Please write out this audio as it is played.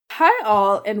Hi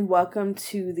all, and welcome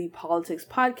to the Politics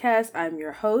Podcast. I'm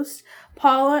your host,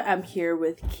 Paula. I'm here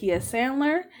with Kia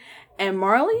Sandler and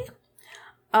Marley.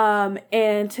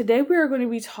 And today we are going to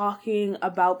be talking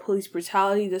about police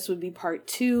brutality. This would be part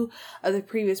 2 of the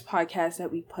previous podcast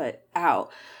that we put out.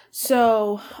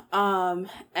 So,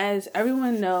 as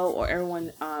everyone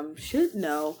should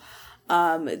know,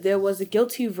 there was a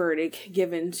guilty verdict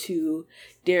given to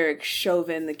Derek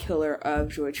Chauvin, the killer of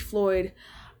George Floyd.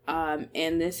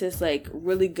 And this is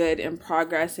really good in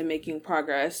progress and making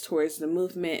progress towards the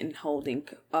movement and holding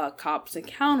cops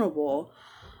accountable.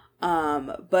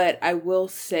 But I will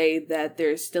say that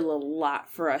there's still a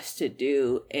lot for us to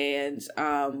do, and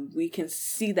we can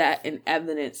see that in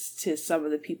evidence to some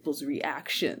of the people's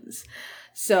reactions.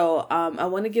 So I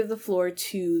want to give the floor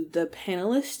to the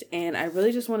panelists, and I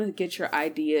really just want to get your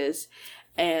ideas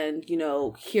and,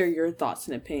 hear your thoughts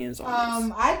and opinions on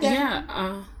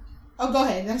this. Oh, go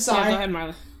ahead. I'm sorry. Yeah, go ahead,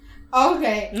 Marla.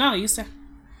 Okay. No, you say.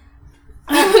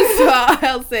 So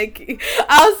I'll say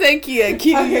Kia.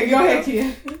 Okay, go ahead,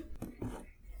 Kia.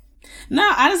 No,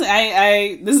 honestly,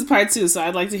 I this is part 2, so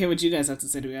I'd like to hear what you guys have to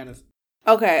say, to be honest.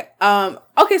 Okay.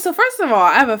 So first of all,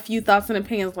 I have a few thoughts and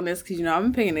opinions on this because,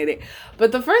 I'm opinionated.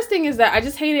 But the first thing is that I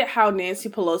just hated how Nancy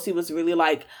Pelosi was really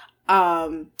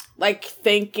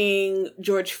thanking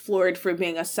George Floyd for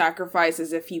being a sacrifice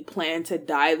as if he planned to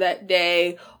die that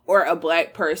day, or a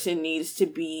black person needs to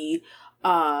be,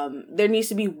 there needs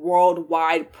to be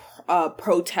worldwide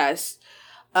protests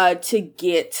to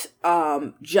get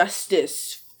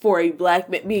justice for a black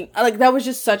man being, that was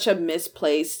just such a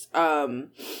misplaced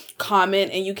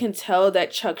comment, and you can tell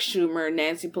that Chuck Schumer,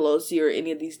 Nancy Pelosi, or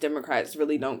any of these Democrats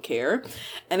really don't care,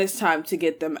 and it's time to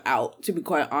get them out, to be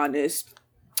quite honest.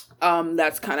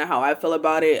 That's kind of how I feel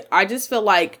about it. I just feel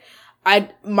like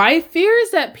my fear is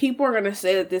that people are going to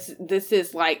say that this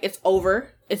is it's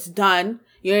over. It's done.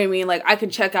 You know what I mean? I can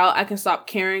check out. I can stop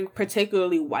caring,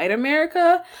 particularly white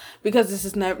America, because this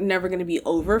is never going to be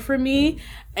over for me.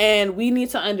 And we need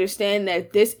to understand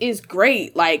that this is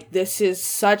great. This is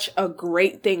such a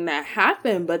great thing that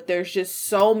happened, but there's just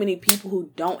so many people who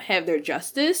don't have their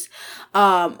justice,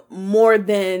 more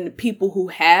than people who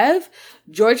have.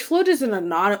 George Floyd is an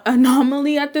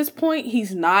anomaly at this point.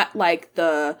 He's not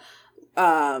the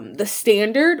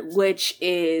standard, which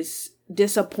is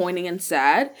disappointing and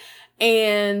sad.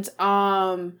 And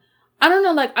I don't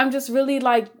know, I'm just really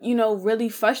really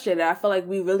frustrated. I feel like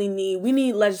we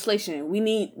need legislation. We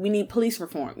need police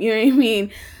reform. You know what I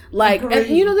mean? And,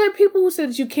 there are people who said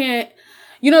that you can't,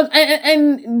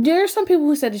 and there are some people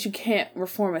who said that you can't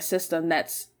reform a system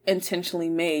that's intentionally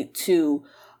made to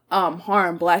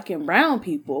harm black and brown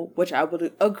people, which I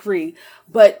would agree.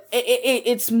 But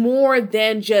it's more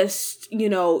than just,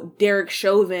 Derek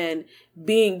Chauvin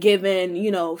being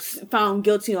given, found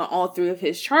guilty on all 3 of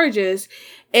his charges.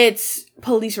 It's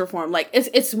police reform.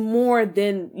 It's more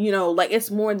than, it's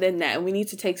more than that. And we need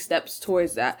to take steps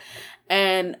towards that.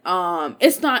 And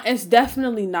it's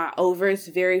definitely not over. It's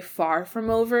very far from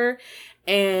over.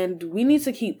 And we need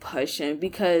to keep pushing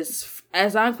because,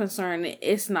 as I'm concerned,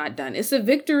 it's not done. It's a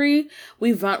victory.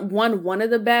 We've won one of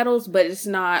the battles, but it's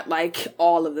not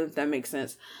all of them, if that makes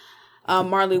sense.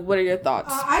 Marley, what are your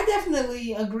thoughts? I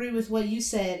definitely agree with what you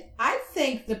said. I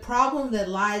think the problem that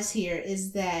lies here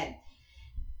is that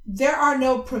there are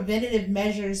no preventative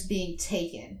measures being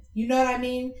taken. You know what I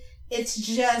mean? It's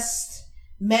just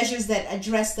measures that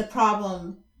address the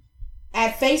problem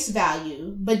at face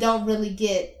value, but don't really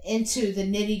get into the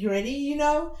nitty gritty,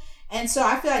 And so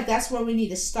I feel like that's where we need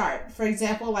to start. For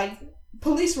example,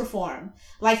 police reform,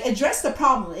 address the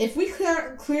problem. If we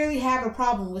clearly have a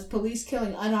problem with police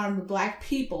killing unarmed black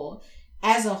people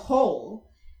as a whole,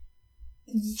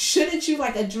 shouldn't you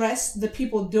address the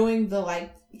people doing the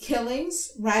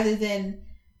killings rather than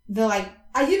the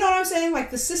you know what I'm saying?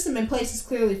 The system in place is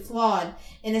clearly flawed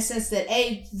in a sense that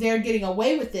A, they're getting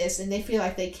away with this and they feel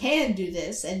like they can do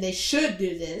this and they should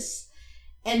do this,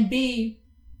 and B,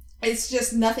 it's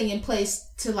just nothing in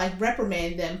place to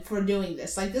reprimand them for doing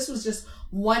this. This was just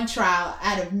one trial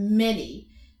out of many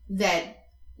that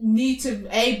need to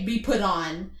A, be put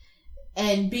on,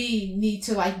 and B, need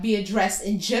to be addressed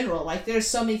in general. There's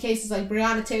so many cases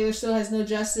Breonna Taylor still has no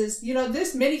justice.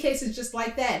 There's many cases just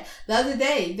like that. The other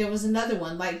day there was another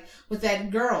one with that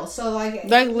girl. So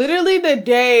literally the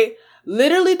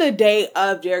day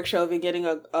of Derek Chauvin getting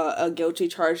a guilty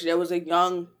charge, there was a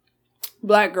young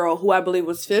black girl who I believe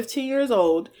was 15 years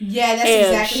old. Yeah, that's and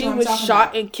exactly what I'm talking about. She was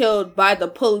shot and killed by the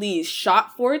police,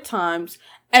 shot 4 times,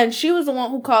 and she was the one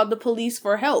who called the police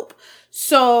for help.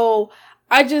 So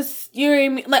I just, you know what I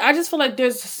mean? Like, I just feel like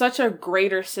there's such a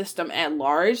greater system at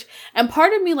large. And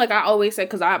part of me, like I always say,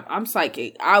 because I'm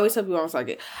psychic. I always tell people I'm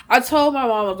psychic. I told my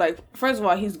mom, I was like, first of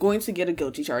all, he's going to get a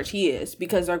guilty charge. He is.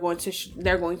 Because they're going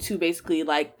to basically,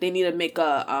 like, they need to make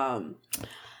a,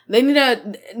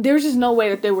 there's just no way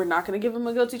that they were not going to give him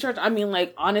a guilty charge. I mean,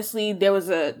 like, honestly, there was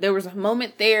a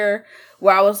moment there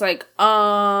where I was like,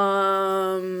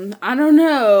 I don't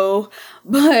know.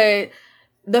 But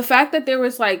the fact that there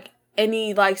was, like,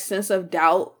 any, like, sense of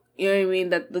doubt, you know what I mean,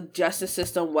 that the justice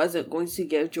system wasn't going to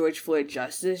give George Floyd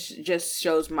justice just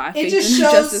shows my faith in the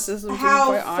justice system.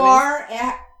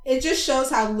 It just shows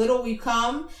how little we've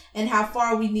come and how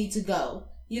far we need to go.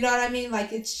 You know what I mean?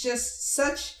 Like, it's just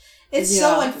such... It's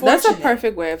so unfortunate. That's a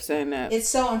perfect way of saying that. It's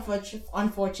so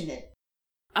unfortunate.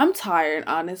 I'm tired,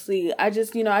 honestly. I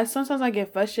just, sometimes I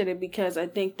get frustrated because I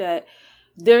think that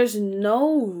there's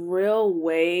no real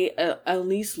way, at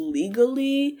least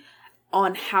legally,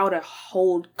 on how to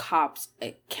hold cops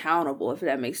accountable, if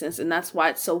that makes sense. And that's why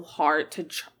it's so hard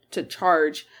to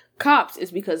charge cops,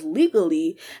 is because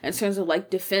legally, in terms of like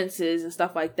defenses and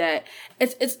stuff like that,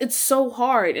 it's so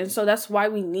hard. And so that's why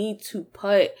we need to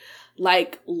put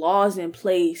like laws in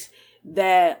place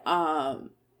that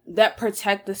that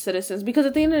protect the citizens, because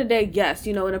at the end of the day, yes,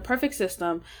 in a perfect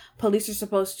system, police are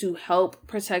supposed to help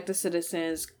protect the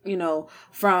citizens,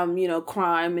 from,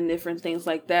 crime and different things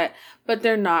like that, but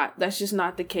they're not. That's just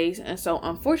not the case. And so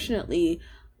unfortunately,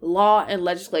 law and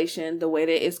legislation, the way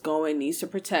that it's going, needs to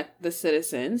protect the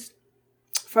citizens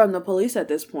from the police at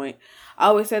this point. I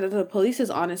always say that the police is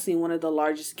honestly one of the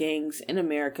largest gangs in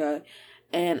America,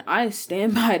 and I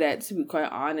stand by that, to be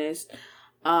quite honest.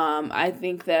 I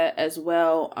think that as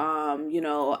well,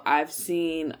 I've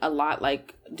seen a lot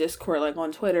like Discord, like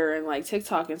on Twitter and like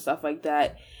TikTok and stuff like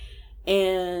that.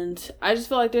 And I just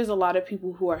feel like there's a lot of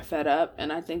people who are fed up.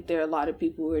 And I think there are a lot of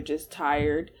people who are just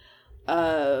tired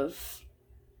of,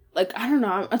 like, I don't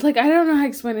know. Like, I don't know how to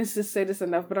explain this to say this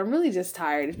enough, but I'm really just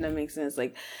tired, if that makes sense.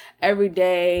 Like, every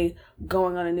day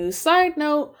going on a news. Side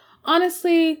note,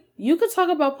 honestly, you could talk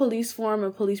about police form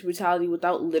and police brutality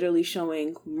without literally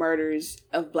showing murders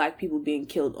of Black people being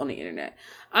killed on the internet.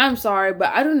 I'm sorry,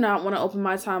 but I do not want to open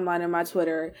my timeline and my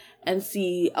Twitter and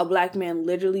see a Black man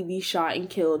literally be shot and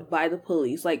killed by the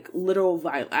police. Like, literal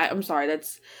violence. I'm sorry,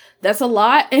 that's a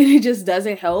lot, and it just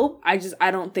doesn't help. I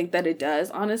don't think that it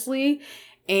does, honestly.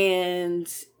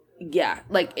 And yeah,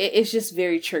 like, it's just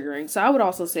very triggering. So I would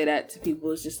also say that to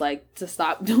people, it's just like to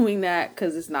stop doing that,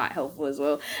 because it's not helpful as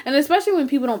well. And especially when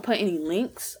people don't put any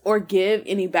links or give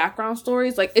any background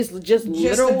stories, like, it's just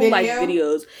literal like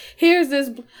videos. Here's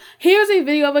a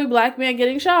video of a Black man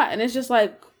getting shot, and it's just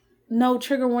like, no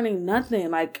trigger warning, nothing.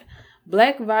 Like,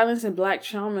 Black violence and Black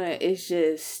trauma is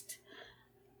just...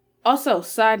 Also,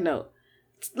 side note,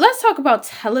 let's talk about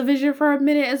television for a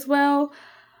minute as well.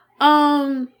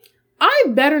 I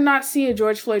better not see a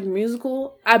George Floyd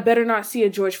musical. I better not see a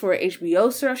George Floyd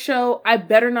HBO show. I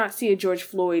better not see a George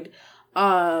Floyd,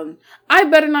 I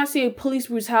better not see a Police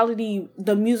Brutality,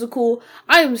 the musical.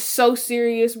 I am so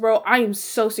serious, bro. I am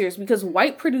so serious, because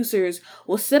white producers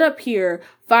will sit up here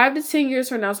 5 to 10 years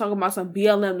from now talking about some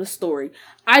BLM the story.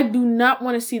 I do not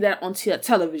want to see that on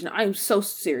television. I am so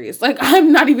serious. Like,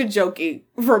 I'm not even joking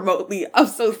remotely. I'm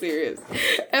so serious.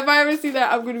 If I ever see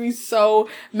that, I'm going to be so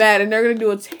mad, and they're going to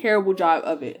do a terrible job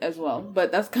of it as well.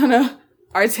 But that's kind of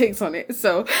our takes on it.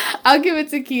 So I'll give it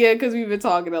to Kia, because we've been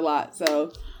talking a lot.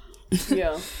 So...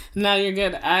 yeah. No, you're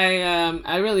good.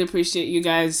 I really appreciate you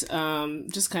guys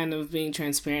just kind of being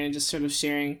transparent and just sort of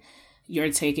sharing your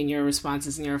take and your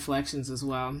responses and your reflections as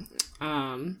well.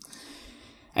 I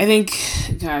think,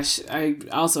 gosh, I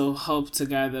also hope to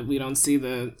God that we don't see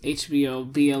the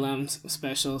HBO BLM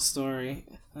special story.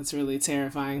 That's really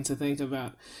terrifying to think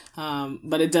about.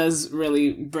 But it does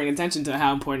really bring attention to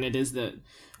how important it is that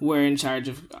we're in charge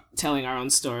of telling our own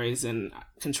stories and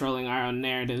controlling our own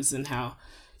narratives, and how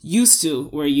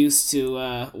we're used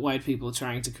to white people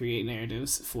trying to create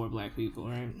narratives for Black people,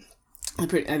 right? I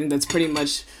think that's pretty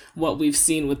much what we've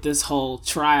seen with this whole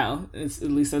trial. At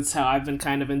least that's how I've been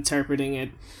kind of interpreting it.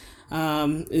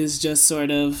 Is just sort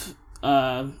of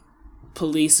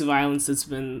police violence that's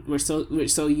been, we're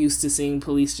so used to seeing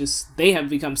police they have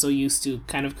become so used to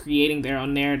kind of creating their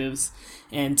own narratives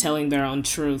and telling their own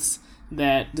truths,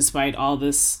 that despite all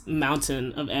this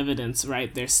mountain of evidence,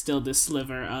 right, there's still this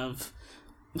sliver of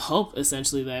hope,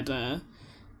 essentially, that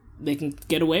they can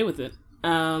get away with it.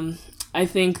 I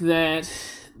think that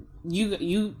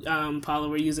you Paula,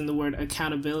 were using the word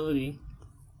accountability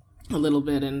a little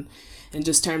bit, and in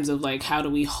just terms of like, how do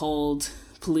we hold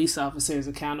police officers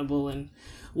accountable, and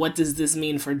what does this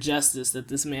mean for justice, that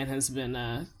this man has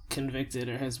been convicted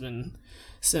or has been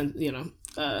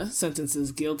sentenced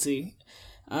as guilty.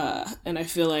 And I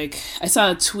feel like I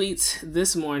saw a tweet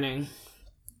this morning,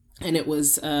 and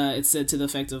it said to the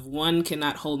effect of, "One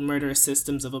cannot hold murderous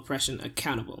systems of oppression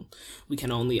accountable. We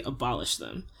can only abolish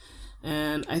them."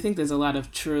 And I think there's a lot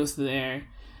of truth there,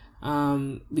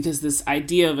 because this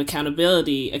idea of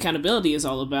accountability is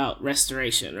all about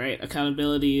restoration, right?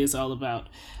 Accountability is all about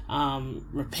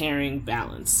repairing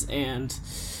balance, and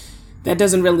that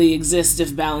doesn't really exist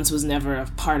if balance was never a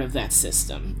part of that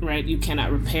system, right? You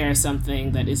cannot repair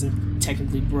something that isn't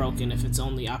technically broken if it's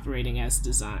only operating as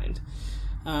designed.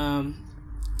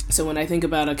 So when I think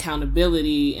about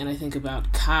accountability and I think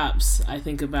about cops, I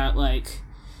think about like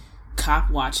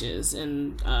cop watches,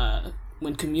 and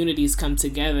when communities come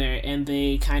together and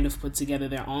they kind of put together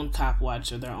their own cop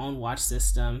watch or their own watch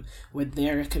system, where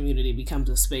their community becomes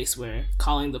a space where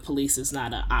calling the police is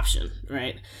not an option,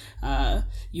 right?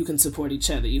 You can support each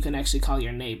other. You can actually call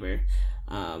your neighbor.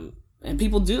 And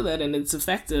people do that, and it's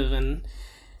effective. And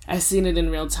I've seen it in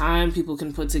real time. People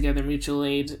can put together mutual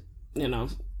aid,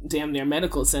 damn near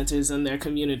medical centers in their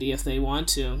community if they want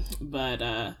to.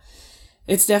 But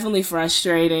it's definitely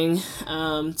frustrating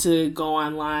to go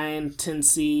online to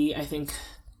see, I think,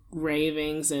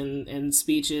 ravings and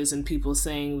speeches and people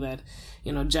saying that,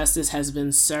 justice has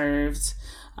been served.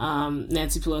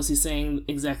 Nancy Pelosi saying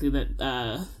exactly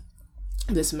that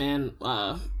this man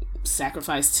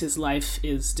sacrificed his life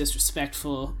is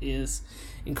disrespectful, is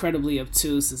incredibly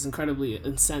obtuse, is incredibly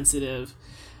insensitive.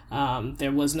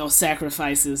 There was no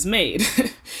sacrifices made,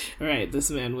 right?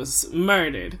 This man was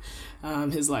murdered.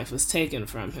 His life was taken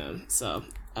from him. So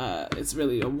it's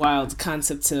really a wild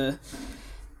concept to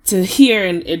hear,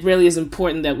 and it really is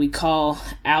important that we call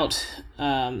out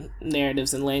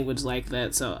narratives and language like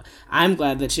that. So I'm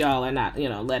glad that y'all are not,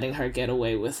 letting her get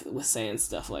away with saying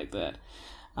stuff like that.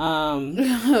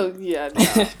 Yeah,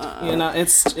 no,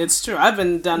 it's true. I've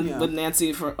been done with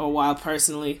Nancy for a while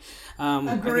personally.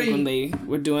 I think when they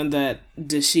were doing that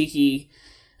dashiki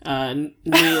kneel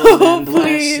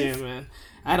last year, man.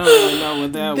 I don't really know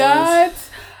what that was.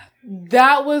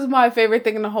 That was my favorite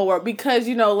thing in the whole world, because,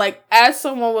 as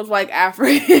someone was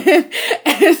African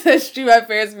ancestry, my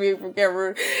parents being from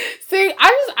Cameroon. See,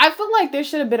 I feel like there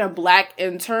should have been a black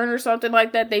intern or something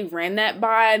like that. They ran that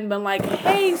by and been like,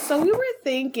 hey, so we were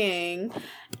thinking,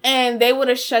 and they would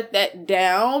have shut that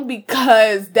down,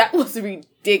 because that was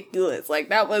ridiculous.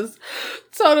 That was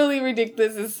totally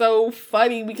ridiculous. It's so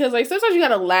funny because sometimes you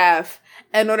gotta laugh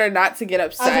in order not to get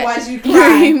upset. Otherwise you cry. You know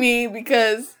what I mean?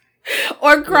 Because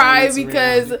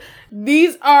reality.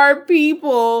 These are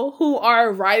people who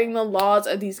are writing the laws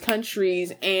of these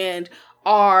countries and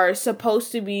are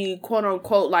supposed to be, quote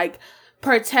unquote,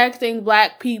 protecting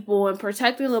black people and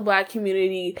protecting the black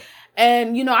community.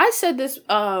 And, I said this,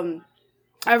 I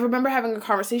remember having a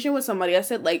conversation with somebody. I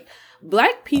said,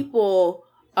 black people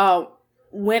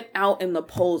went out in the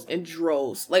polls in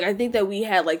droves. I think that we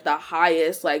had the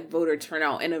highest voter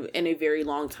turnout in a very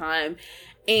long time.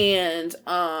 And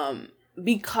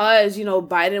because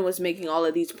Biden was making all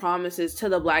of these promises to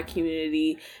the black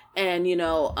community, and you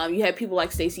had people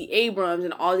like Stacey Abrams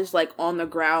and all this on the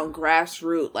ground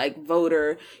grassroots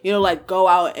voter, go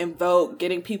out and vote,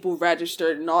 getting people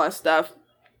registered and all that stuff.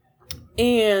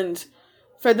 And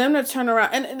for them to turn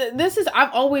around, and this is,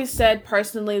 I've always said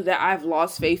personally that I've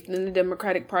lost faith in the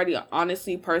Democratic Party.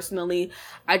 Honestly, personally,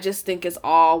 I just think it's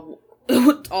all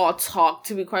talk,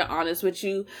 to be quite honest with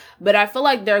you. But I feel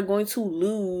like they're going to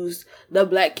lose the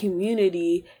black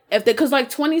community because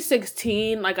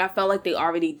 2016, I felt like they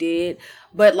already did.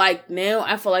 But now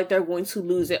I feel like they're going to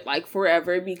lose it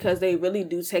forever, because they really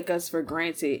do take us for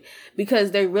granted,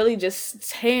 because they really just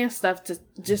saying stuff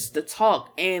to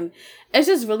talk, and it's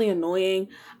just really annoying.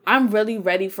 I'm really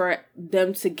ready for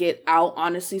them to get out,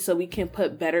 honestly, so we can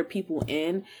put better people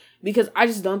in, because I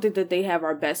just don't think that they have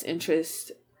our best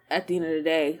interest at the end of the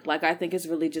day. I think it's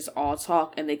really just all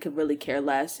talk, and they could really care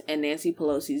less. And Nancy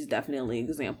Pelosi is definitely an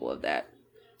example of that.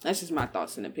 That's just my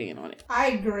thoughts and opinion on it. I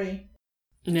agree.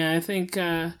 Yeah, I think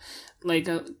a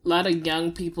lot of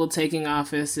young people taking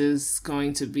office is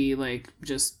going to be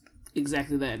just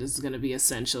exactly that. It's going to be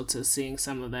essential to seeing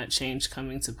some of that change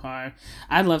coming to par.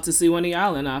 I'd love to see one of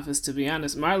y'all in office, to be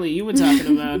honest. Marley, you were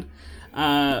talking about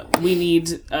we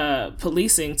need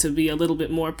policing to be a little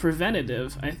bit more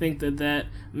preventative. I think that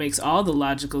makes all the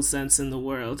logical sense in the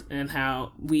world, and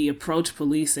how we approach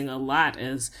policing a lot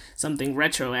as something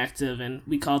retroactive, and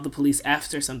we call the police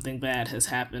after something bad has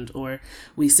happened, or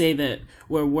we say that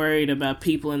we're worried about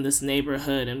people in this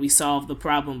neighborhood and we solve the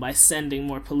problem by sending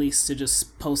more police to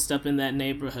just post up in that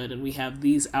neighborhood, and we have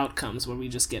these outcomes where we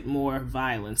just get more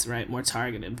violence, right? More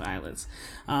targeted violence.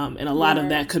 And a lot of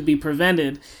that could be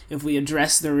prevented if we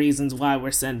address the reasons why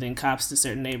we're sending cops to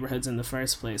certain neighborhoods in the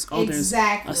first place. Oh,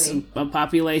 exactly. There's a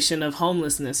population of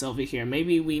homelessness over here.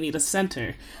 Maybe we need a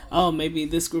center. Oh, maybe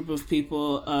this group of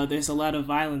people, there's a lot of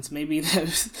violence. Maybe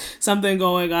there's something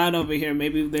going on over here.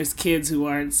 Maybe there's kids who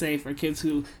aren't safe, or kids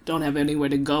who don't have anywhere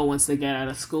to go once they get out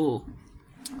of school.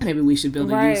 Maybe we should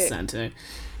build a youth center.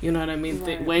 You know what I mean?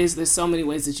 Right. There's so many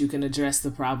ways that you can address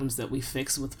the problems that we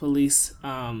fix with police,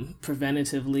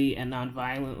 preventatively and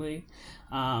non-violently,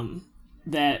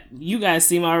 that you guys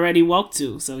seem already woke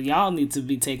to. So y'all need to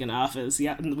be taking office.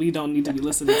 We don't need to be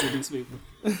listening to these people.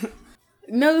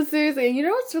 No, seriously. And you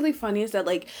know what's really funny is that,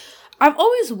 like, I've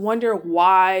always wondered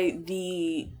why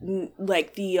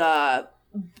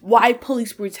why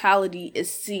police brutality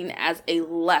is seen as a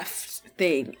left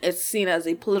thing. It's seen as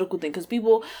a political thing, because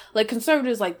people, like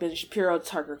conservatives like Ben Shapiro,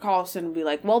 Tucker Carlson, will be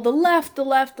like, well, the left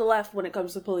when it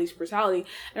comes to police brutality.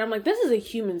 And I'm like, this is a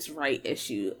human rights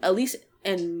issue, at least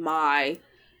in my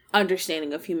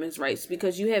understanding of human rights,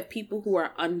 because you have people who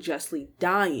are unjustly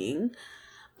dying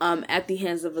at the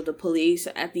hands of the police,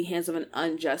 at the hands of an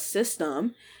unjust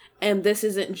system. And this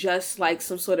isn't just like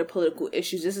some sort of political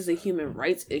issue. This is a human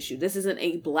rights issue. This isn't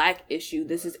a black issue.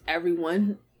 This is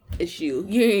everyone issue.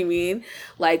 You know what I mean?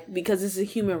 Like, because this is a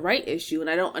human right issue. And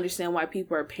I don't understand why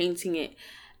people are painting it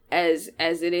as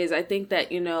it is. I think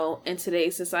that, you know, in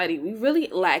today's society, we really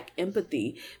lack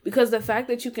empathy, because the fact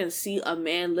that you can see a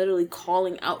man literally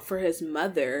calling out for his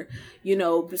mother, you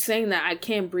know, saying that I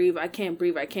can't breathe,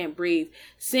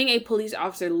 seeing a police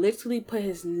officer literally put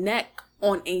his neck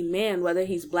on a man, whether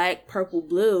he's black, purple,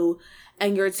 blue,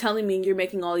 and you're telling me you're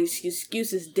making all these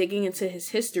excuses, digging into his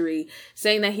history,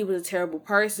 saying that he was a terrible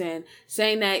person,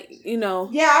 saying that, you know.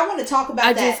 Yeah, I want to talk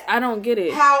about that. I don't get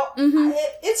it. How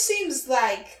it seems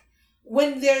like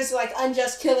when there's like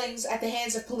unjust killings at the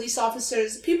hands of police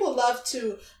officers, people love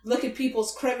to look at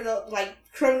people's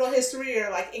criminal history, or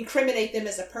like incriminate them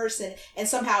as a person, and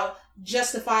somehow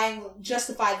justify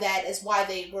that as why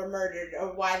they were murdered or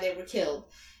why they were killed.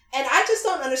 And I just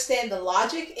don't understand the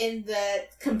logic in the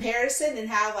comparison, and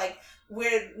how, like,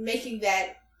 we're making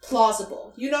that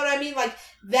plausible. You know what I mean? Like,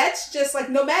 that's just, like,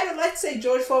 no matter, let's say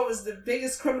George Floyd was the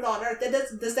biggest criminal on earth,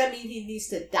 does that mean he needs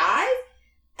to die?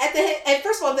 And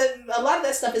first of all, a lot of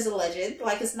that stuff is alleged.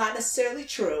 Like, it's not necessarily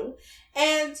true.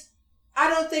 And I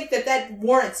don't think that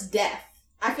warrants death.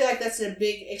 I feel like that's a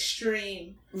big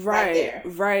extreme right there.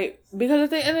 Right. Because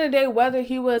at the end of the day, whether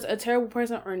he was a terrible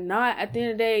person or not, at the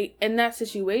end of the day, in that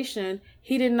situation,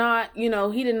 he did not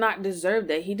deserve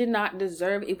that. He did not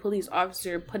deserve a police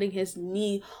officer putting his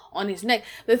knee on his neck.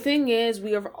 The thing is,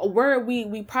 we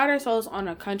pride ourselves on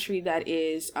a country that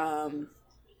is, as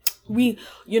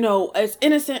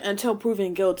innocent until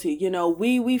proven guilty. You know,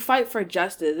 we fight for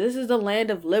justice. This is the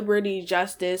land of liberty,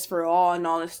 justice for all, and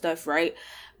all this stuff, right?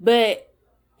 But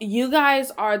you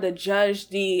guys are the judge,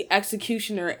 the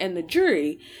executioner, and the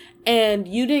jury, and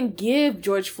you didn't give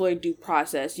George Floyd due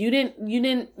process. You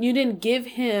didn't give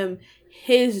him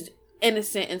his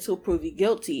innocent until proven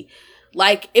guilty.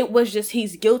 Like, it was just,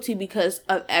 he's guilty because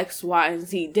of X, Y, and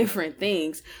Z, different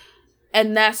things,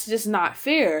 and that's just not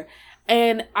fair.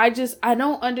 And I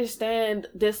don't understand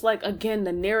this, like, again,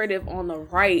 the narrative on the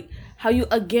right, how you,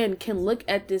 again, can look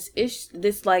at this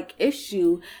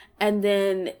issue and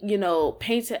then, you know,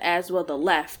 paint it as, well, the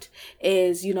left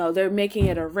is, you know, they're making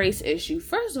it a race issue.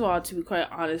 First of all, to be quite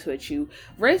honest with you,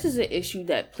 race is an issue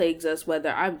that plagues us,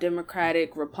 whether I'm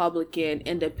Democratic, Republican,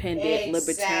 Independent,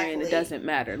 Libertarian, it doesn't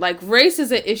matter. Like, race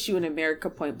is an issue in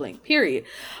America, point blank, period.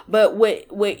 But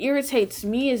what irritates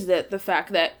me is that the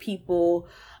fact that people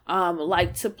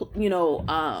like to, you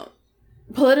know,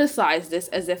 politicize this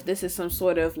as if this is some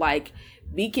sort of, like,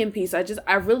 beacon piece.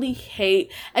 I really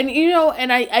hate, and, you know,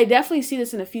 and I definitely see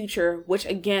this in the future, which,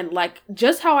 again, like,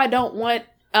 just how I don't want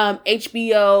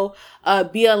HBO,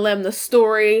 BLM The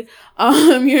Story, you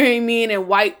know what I mean, and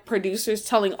white producers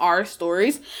telling our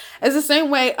stories, it's the same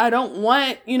way I don't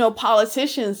want, you know,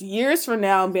 politicians years from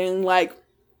now being like,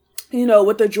 you know,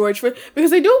 with the George Floyd,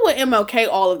 because they do it with MLK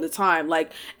all of the time.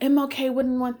 Like, MLK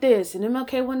wouldn't want this, and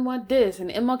MLK wouldn't want this,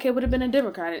 and MLK would have been a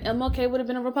Democrat, and MLK would have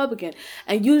been a Republican.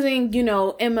 And using, you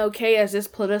know, MLK as this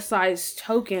politicized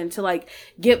token to, like,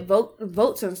 get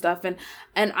votes and stuff. And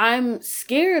I'm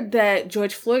scared that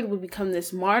George Floyd would become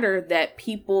this martyr that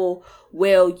people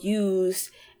will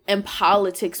use in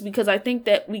politics, because I think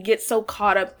that we get so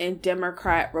caught up in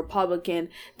Democrat, Republican,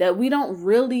 that we don't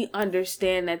really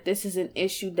understand that this is an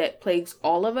issue that plagues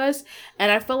all of us.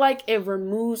 And I feel like it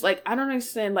removes, like, I don't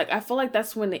understand, like, I feel like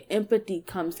that's when the empathy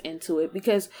comes into it,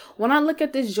 because when I look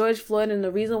at this George Floyd, and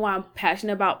the reason why I'm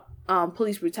passionate about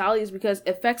police brutality is because it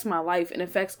affects my life and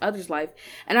affects others' life,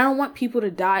 and I don't want people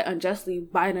to die unjustly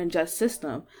by an unjust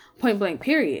system, point blank,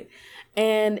 period.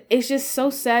 And it's just so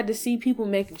sad to see people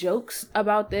make jokes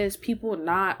about this, people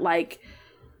not, like,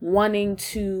 wanting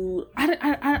to,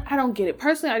 I don't get it.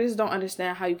 Personally, I just don't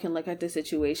understand how you can look at this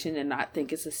situation and not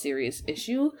think it's a serious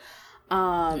issue.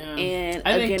 And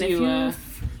I again, think if you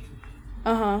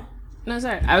No,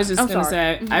 sorry. I was just going to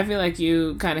say, I feel like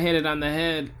you kind of hit it on the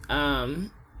head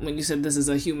when you said this is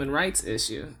a human rights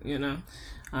issue, you know?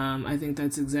 I think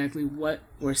that's exactly what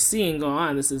we're seeing go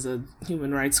on. This is a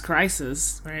human rights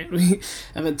crisis, right? We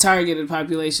have a targeted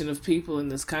population of people in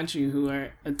this country who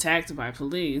are attacked by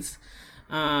police,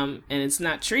 and it's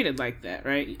not treated like that,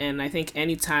 right? And I think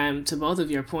anytime, to both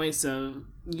of your points of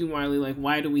you, Marley, like,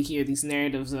 why do we hear these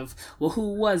narratives of, well,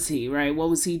 who was he, right? What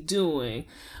was he doing?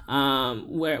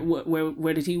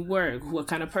 Where did he work? What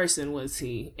kind of person was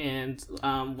he? And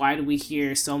why do we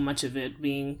hear so much of it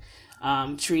being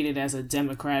treated as a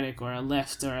democratic or a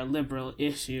left or a liberal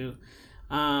issue?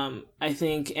 I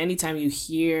think anytime you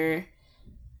hear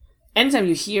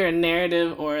a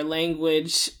narrative or a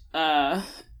language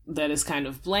that is kind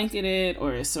of blanketed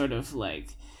or is sort of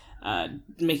like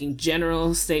making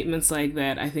general statements like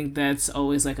that, I think that's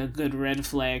always like a good red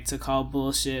flag to call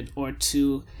bullshit, or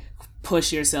to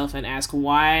push yourself and ask,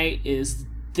 why is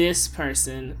this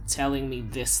person telling me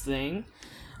this thing?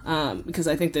 Because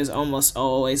I think there's almost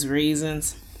always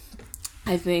reasons.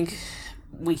 I think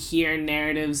we hear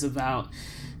narratives about,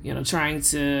 you know, trying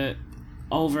to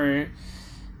over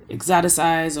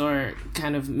exoticize or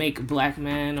kind of make black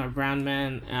men or brown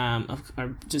men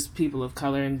or just people of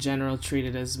color in general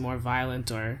treated as more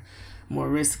violent or more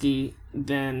risky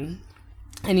than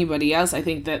anybody else. I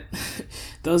think that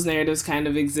those narratives kind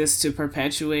of exist to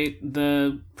perpetuate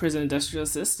the prison industrial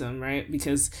system, right?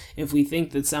 Because if we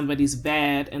think that somebody's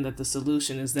bad and that the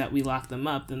solution is that we lock them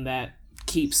up, then that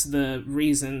keeps the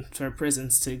reason for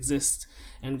prisons to exist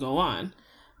and go on.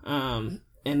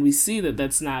 And we see that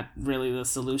that's not really the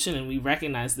solution, and we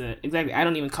recognize that, exactly, I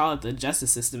don't even call it the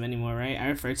justice system anymore, right? I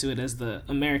refer to it as the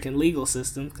American legal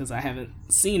system, because I haven't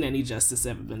seen any justice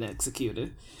ever been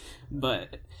executed.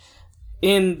 But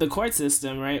in the court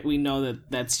system, right, we know that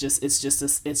it's just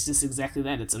exactly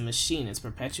that. It's a machine. It's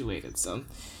perpetuated. So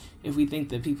if we think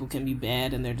that people can be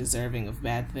bad and they're deserving of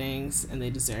bad things and they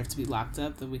deserve to be locked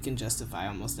up, then we can justify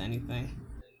almost anything.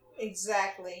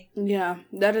 Exactly. Yeah,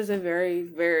 that is a very,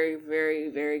 very, very,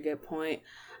 very good point.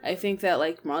 I think that,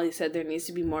 like Molly said, there needs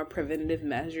to be more preventative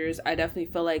measures. I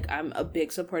definitely feel like I'm a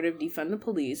big supporter of defund the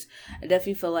police. I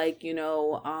definitely feel like, you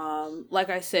know,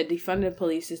 like I said, defund the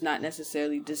police is not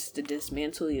necessarily just to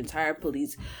dismantle the entire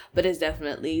police, but it's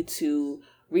definitely to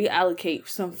reallocate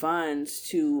some funds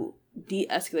to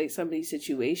de-escalate some of these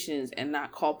situations and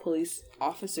not call police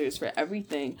officers for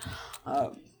everything.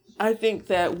 I think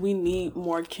that we need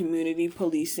more community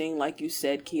policing, like you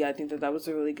said, Key. I think that was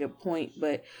a really good point,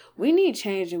 but we need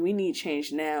change, and we need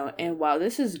change now. And while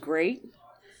this is great,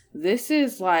 this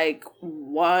is like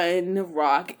one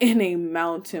rock in a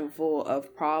mountain full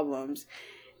of problems.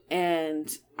 And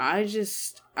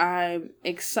I'm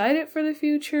excited for the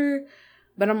future,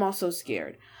 but I'm also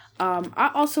scared. I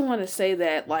also want to say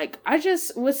that, like,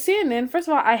 with CNN, first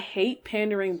of all, I hate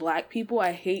pandering black people.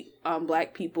 I hate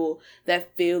black people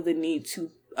that feel the need to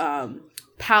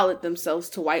palette themselves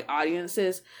to white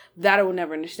audiences. That I will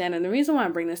never understand. And the reason why I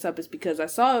bring this up is because I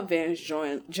saw Vance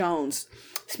Jones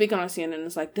speaking on CNN, and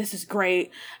it's like, this is great,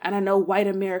 and I know white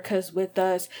America's with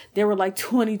us. There were like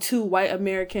 22 white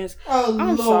Americans. Oh,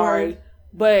 I'm Lord. sorry,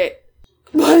 but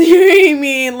you know what I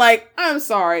mean? Like, I'm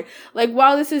sorry. Like,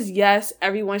 while this is, yes,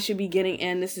 everyone should be getting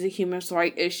in. This is a human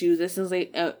rights issue. This is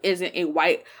isn't a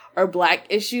white or black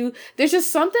issue. There's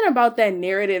just something about that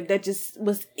narrative that just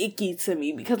was icky to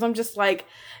me, because I'm just like,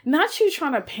 not you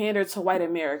trying to pander to white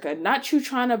America, not you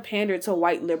trying to pander to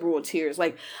white liberal tears.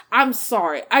 Like, I'm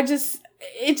sorry. That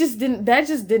just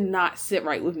did not sit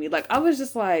right with me. Like, I was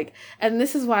just like, and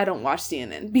this is why I don't watch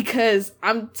CNN, because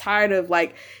I'm tired of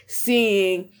like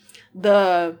seeing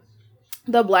the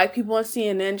the black people on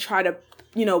CNN try to,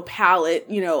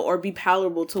 or be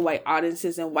palatable to white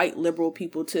audiences and white liberal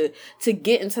people to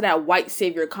get into that white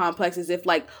savior complex, as if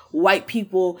like white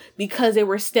people, because they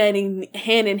were standing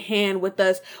hand in hand with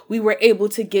us, we were able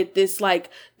to get this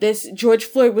George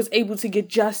Floyd was able to get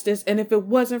justice, and if it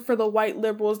wasn't for the white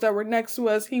liberals that were next to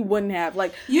us, he wouldn't have.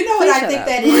 Like, you know what I think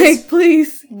that is? Like,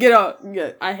 please get off.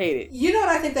 Yeah, I hate it. You know what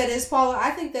I think that is, Paula? I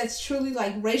think that's truly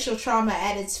like racial trauma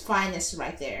at its finest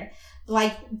right there.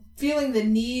 Like, feeling the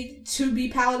need to be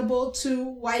palatable to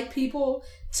white people,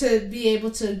 to be able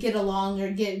to get along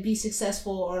or be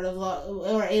successful,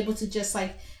 or able to just,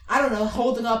 like, I don't know,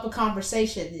 holding up a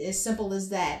conversation, as simple as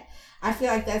that. I feel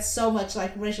like that's so much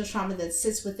like racial trauma that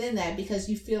sits within that, because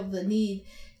you feel the need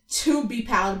to be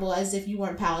palatable as if you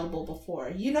weren't palatable before.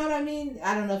 You know what I mean?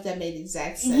 I don't know if that made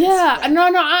exact sense. Yeah, but no,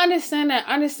 I understand that.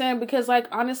 I understand, because, like,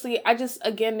 honestly,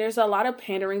 again, there's a lot of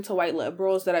pandering to white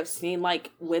liberals that I've seen,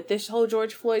 like, with this whole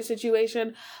George Floyd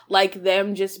situation. Like,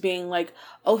 them just being like,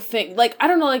 I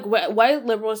don't know, like, white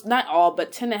liberals, not all,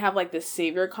 but tend to have, like, this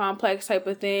savior complex type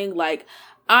of thing. Like,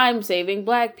 I'm saving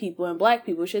black people and black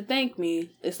people should thank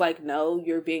me. It's like, no,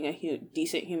 you're being a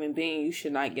decent human being. You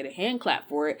should not get a hand clap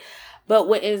for it. But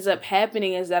what ends up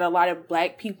happening is that a lot of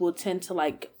black people tend to,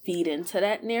 like, feed into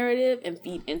that narrative and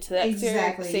feed into that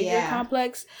savior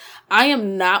complex. I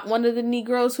am not one of the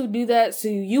Negroes who do that, so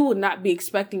you will not be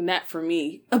expecting that from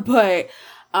me. But,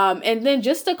 and then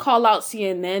just to call out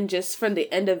CNN just from the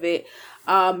end of it,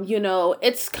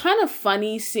 it's kind of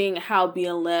funny seeing how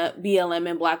BLM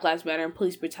and Black Lives Matter and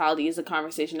police brutality is a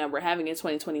conversation that we're having in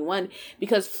 2021,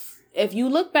 because if you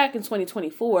look back in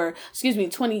 2014,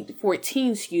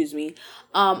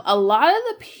 a lot of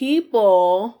the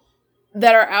people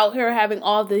that are out here having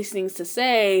all these things to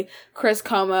say, Chris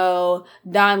Cuomo,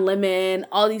 Don Lemon,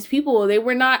 all these people, they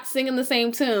were not singing the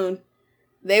same tune.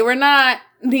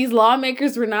 These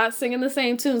lawmakers were not singing the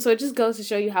same tune. So it just goes to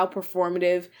show you how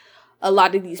performative a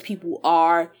lot of these people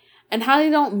are, and how they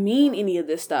don't mean any of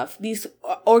this stuff. These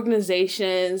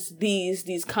organizations,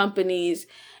 these companies,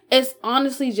 it's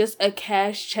honestly just a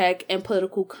cash check and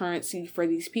political currency for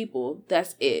these people.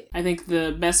 That's it. I think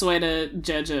the best way to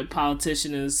judge a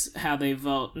politician is how they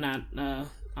vote, not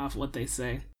off what they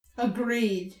say.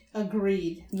 Agreed.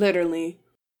 Literally.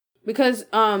 Because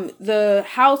the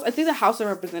House of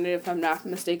Representatives, if I'm not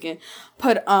mistaken,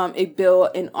 put a bill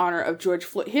in honor of George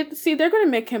Floyd. See, they're going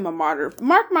to make him a martyr.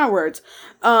 Mark my words.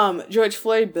 George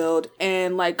Floyd bill,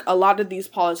 and like a lot of these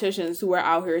politicians who are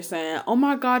out here saying, "Oh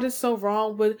my God, it's so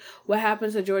wrong with what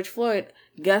happened to George Floyd."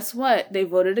 Guess what? They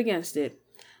voted against it.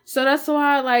 So that's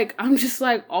why, like, I'm just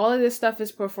like, all of this stuff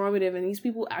is performative, and these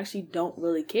people actually don't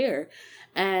really care.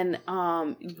 And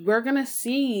we're gonna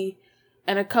see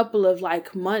in a couple of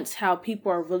like months how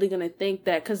people are really going to think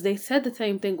that, because they said the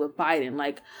same thing with Biden,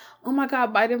 like, oh my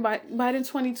God, Biden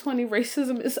 2020,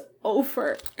 racism is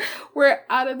over. We're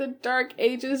out of the dark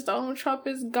ages. Donald Trump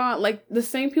is gone. Like, the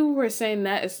same people who are saying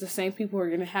that is the same people who are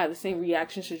going to have the same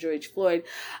reactions to George Floyd.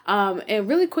 And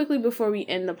really quickly before we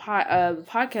end the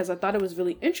podcast, I thought it was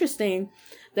really interesting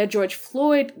that George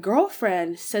Floyd's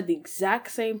girlfriend said the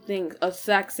exact same thing,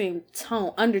 exact same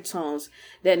undertones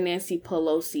that Nancy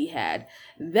Pelosi had.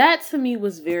 That to me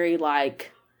was very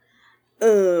like,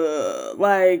 that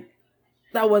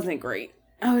wasn't great.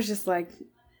 I was just like,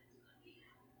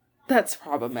 that's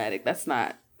problematic. That's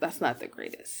not the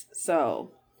greatest.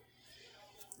 So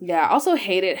yeah, I also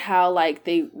hated how like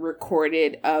they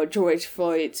recorded George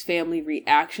Floyd's family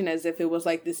reaction as if it was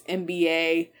like this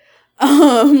NBA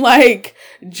like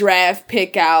draft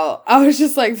pick out. I was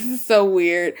just like, this is so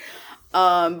weird.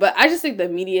 But I just think the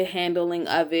media handling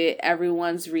of it,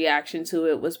 everyone's reaction to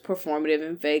it was performative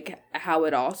and fake, how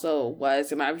it also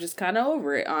was, and I was just kind of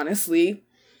over it, honestly.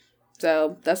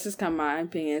 So that's just kind of my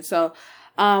opinion. So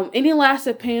any last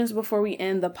opinions before we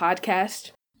end the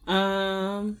podcast?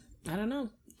 I don't know.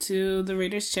 To the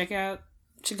readers, check out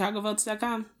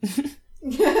chicagovotes.com.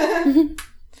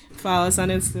 Follow us on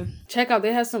Insta. Check out,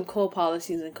 they have some cool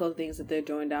policies and cool things that they're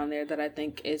doing down there that I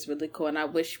think is really cool, and I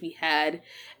wish we had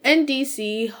in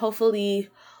DC. Hopefully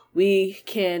we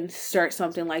can start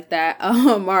something like that.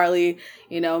 Marley,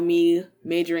 me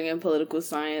majoring in political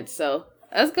science, so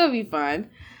that's gonna be fun.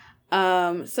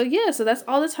 So that's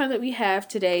all the time that we have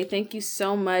today. Thank you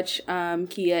so much,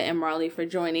 Kia and Marley, for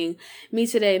joining me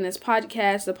today in this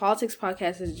podcast. The Politics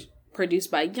Podcast is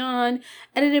produced by Jan,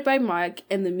 edited by Mike,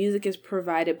 and the music is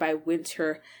provided by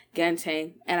Winter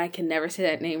Gantang, and I can never say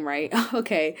that name right.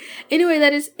 Okay. Anyway,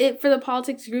 that is it for the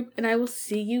Politics Group, and I will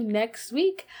see you next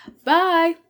week. Bye!